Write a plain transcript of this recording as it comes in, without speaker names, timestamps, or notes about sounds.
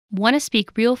Want to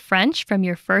speak real French from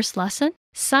your first lesson?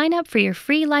 Sign up for your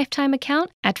free lifetime account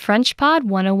at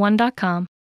FrenchPod101.com.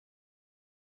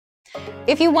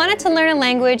 If you wanted to learn a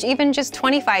language even just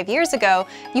 25 years ago,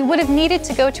 you would have needed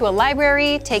to go to a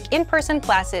library, take in-person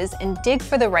classes, and dig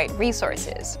for the right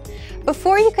resources.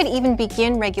 Before you could even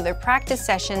begin regular practice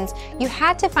sessions, you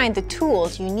had to find the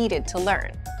tools you needed to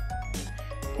learn.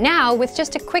 Now, with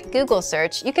just a quick Google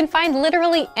search, you can find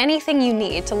literally anything you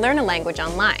need to learn a language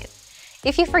online.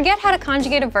 If you forget how to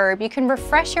conjugate a verb, you can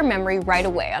refresh your memory right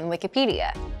away on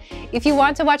Wikipedia. If you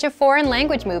want to watch a foreign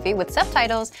language movie with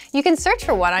subtitles, you can search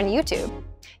for one on YouTube.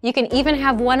 You can even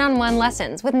have one-on-one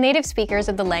lessons with native speakers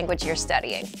of the language you're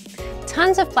studying.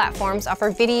 Tons of platforms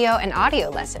offer video and audio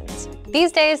lessons.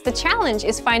 These days, the challenge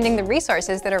is finding the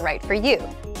resources that are right for you.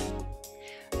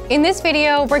 In this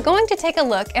video, we're going to take a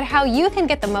look at how you can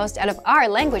get the most out of our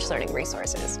language learning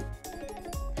resources.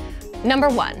 Number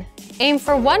 1. Aim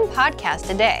for one podcast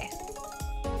a day.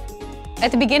 At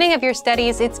the beginning of your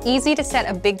studies, it's easy to set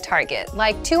a big target,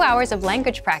 like 2 hours of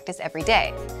language practice every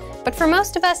day. But for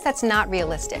most of us, that's not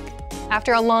realistic.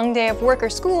 After a long day of work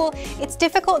or school, it's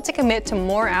difficult to commit to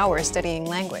more hours studying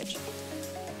language.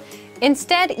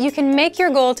 Instead, you can make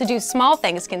your goal to do small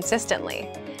things consistently.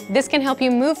 This can help you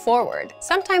move forward,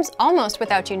 sometimes almost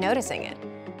without you noticing it.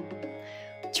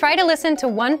 Try to listen to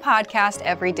one podcast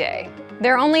every day.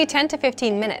 They're only 10 to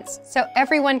 15 minutes, so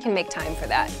everyone can make time for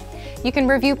that. You can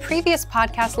review previous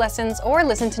podcast lessons or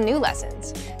listen to new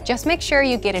lessons. Just make sure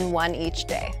you get in one each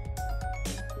day.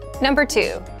 Number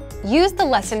 2, use the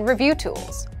lesson review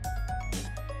tools.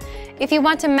 If you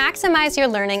want to maximize your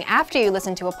learning after you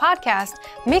listen to a podcast,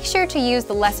 make sure to use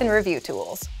the lesson review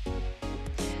tools.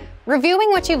 Reviewing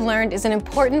what you've learned is an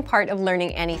important part of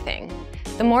learning anything.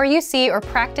 The more you see or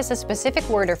practice a specific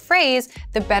word or phrase,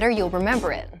 the better you'll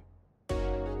remember it.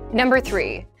 Number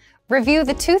 3, review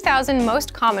the 2,000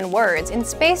 most common words in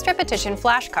spaced repetition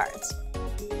flashcards.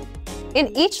 In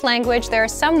each language, there are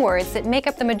some words that make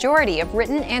up the majority of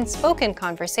written and spoken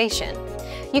conversation.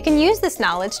 You can use this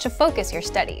knowledge to focus your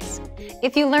studies.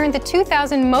 If you learn the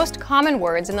 2,000 most common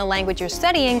words in the language you're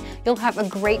studying, you'll have a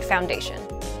great foundation.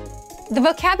 The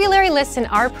vocabulary lists in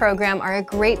our program are a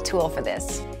great tool for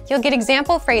this. You'll get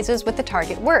example phrases with the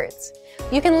target words.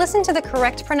 You can listen to the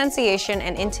correct pronunciation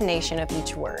and intonation of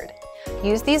each word.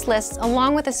 Use these lists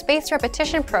along with a spaced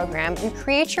repetition program and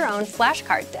create your own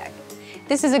flashcard deck.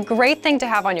 This is a great thing to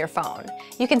have on your phone.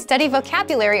 You can study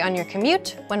vocabulary on your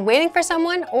commute, when waiting for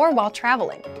someone, or while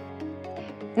traveling.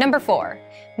 Number 4,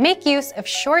 make use of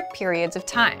short periods of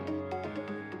time.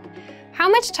 How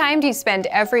much time do you spend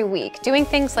every week doing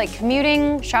things like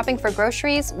commuting, shopping for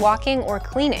groceries, walking, or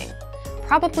cleaning?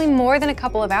 Probably more than a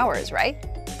couple of hours, right?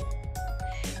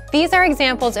 These are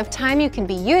examples of time you can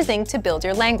be using to build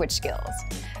your language skills.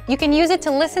 You can use it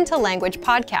to listen to language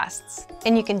podcasts,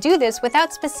 and you can do this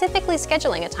without specifically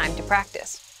scheduling a time to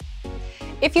practice.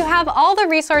 If you have all the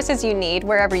resources you need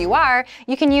wherever you are,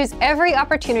 you can use every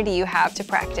opportunity you have to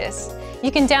practice.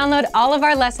 You can download all of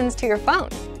our lessons to your phone.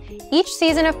 Each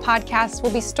season of podcasts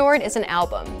will be stored as an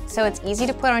album, so it's easy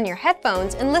to put on your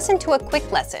headphones and listen to a quick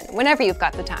lesson whenever you've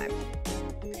got the time.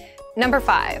 Number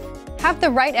 5, have the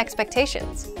right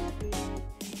expectations.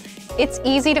 It's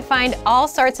easy to find all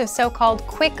sorts of so-called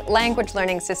quick language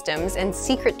learning systems and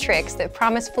secret tricks that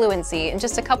promise fluency in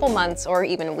just a couple months or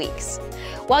even weeks.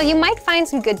 While you might find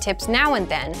some good tips now and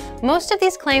then, most of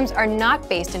these claims are not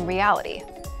based in reality.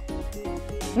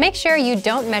 Make sure you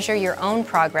don't measure your own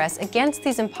progress against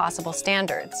these impossible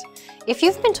standards. If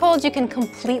you've been told you can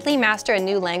completely master a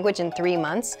new language in 3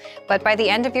 months, but by the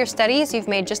end of your studies you've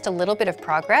made just a little bit of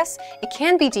progress, it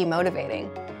can be demotivating.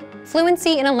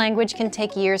 Fluency in a language can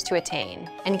take years to attain,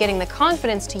 and getting the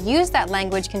confidence to use that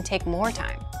language can take more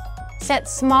time. Set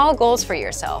small goals for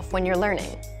yourself when you're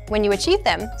learning. When you achieve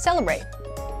them, celebrate.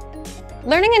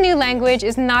 Learning a new language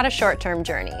is not a short-term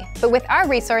journey, but with our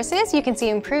resources, you can see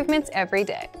improvements every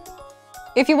day.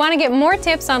 If you want to get more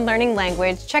tips on learning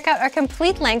language, check out our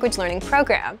complete language learning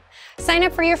program. Sign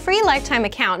up for your free lifetime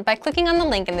account by clicking on the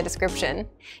link in the description.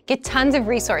 Get tons of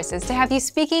resources to have you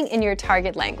speaking in your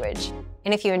target language.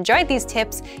 And if you enjoyed these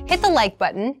tips, hit the like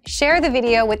button, share the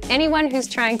video with anyone who's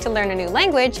trying to learn a new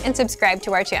language, and subscribe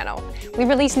to our channel. We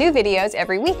release new videos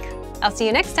every week. I'll see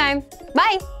you next time.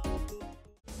 Bye!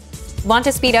 Want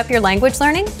to speed up your language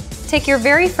learning? Take your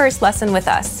very first lesson with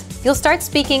us. You'll start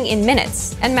speaking in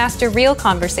minutes and master real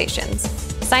conversations.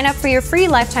 Sign up for your free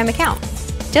lifetime account.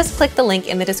 Just click the link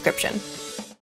in the description.